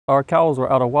our cows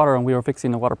were out of water and we were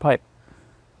fixing the water pipe.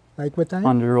 Like what time?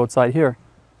 On the roadside here,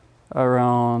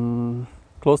 around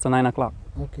close to 9 o'clock.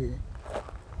 Okay.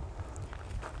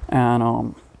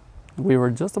 And we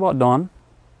were just about done.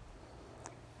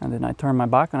 And then I turn my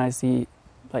back and I see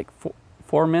like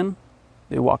four men.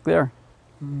 They walk there.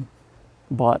 Mm.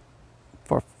 But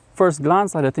for first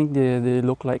glance, I think they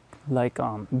look like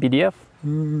BDF.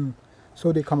 Mm.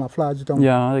 So they camouflage down.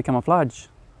 Yeah, they camouflage.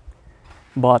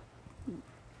 But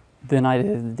then I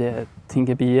did think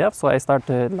of BDF, so I started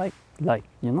to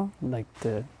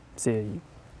say,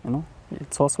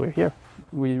 it's us, we're here.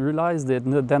 We realized that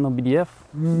they're not BDF.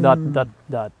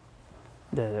 That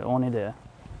they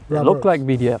look like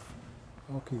BDF.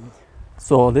 Okay.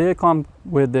 So they come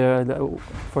with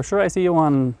for sure I see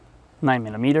one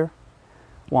 9mm,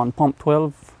 one pump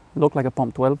 12, look like a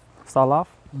pump 12 style off.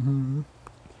 Mm-hmm.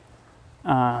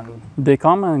 And they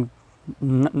come and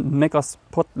make us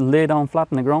lay down flat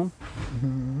on the ground.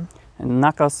 Mm-hmm. And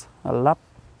knock us a lap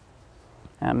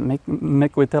and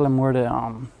make we tell them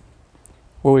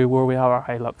where we have our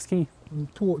Hilux key.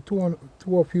 Two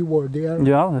of you were there?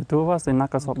 Yeah, the two of us, they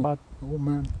knock us up bad. Oh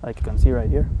man. Like you can see right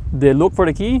here. They look for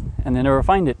the key and they never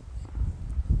find it.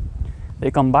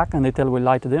 They come back and they tell we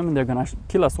lied to them and they're gonna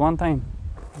kill us one time.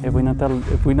 If we not tell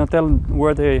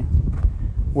where the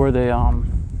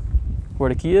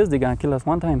key is, they're gonna kill us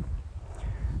one time.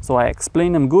 So I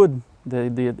explained them good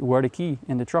where the key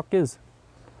in the truck is.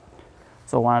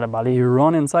 So one of the Bali, he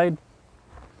run inside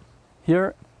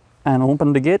here and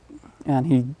open the gate and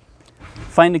he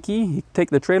find the key, he take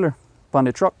the trailer on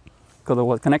the truck because it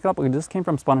was connected up. It just came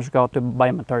from Spanish Gulf to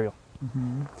buy material.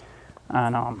 Mm-hmm.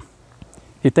 And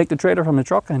he take the trailer from the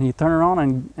truck and he turn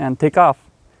around and take off.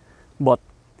 But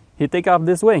he take off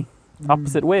this way,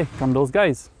 opposite way from those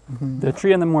guys. Mm-hmm. The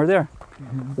three of them were there.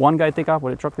 Mm-hmm. One guy take off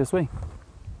with the truck this way.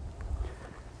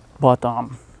 But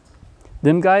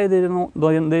them guys, they don't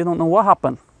know what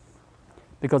happened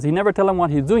because he never tell them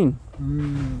what he's doing.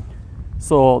 Mm.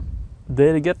 So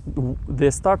they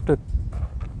start to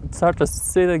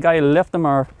say the guy left them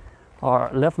or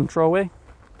left them throw away.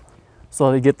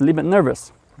 So they get a little bit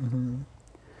nervous. Mm-hmm.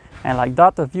 And like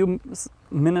that, a few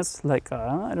minutes, like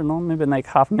I don't know, maybe like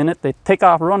half minute, they take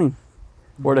off running,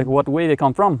 or like what way they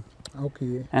come from.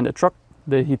 Okay. And the truck,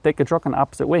 he take the truck in the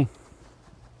opposite way.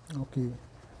 Okay.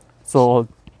 So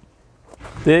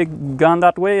they gone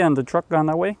that way and the truck gone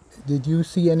that way. Did you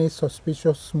see any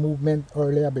suspicious movement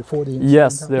earlier before the incident?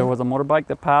 Yes, there was a motorbike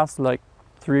that passed like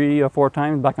 3 or 4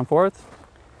 times back and forth.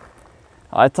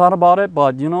 I thought about it,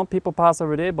 but people pass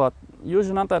every day, but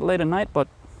usually not that late at night, but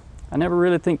I never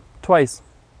really think twice.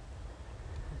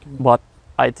 Okay. But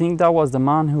I think that was the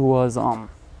man who was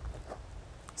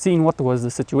seeing what was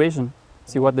the situation,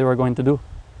 see what they were going to do,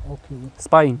 Okay.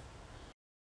 spying.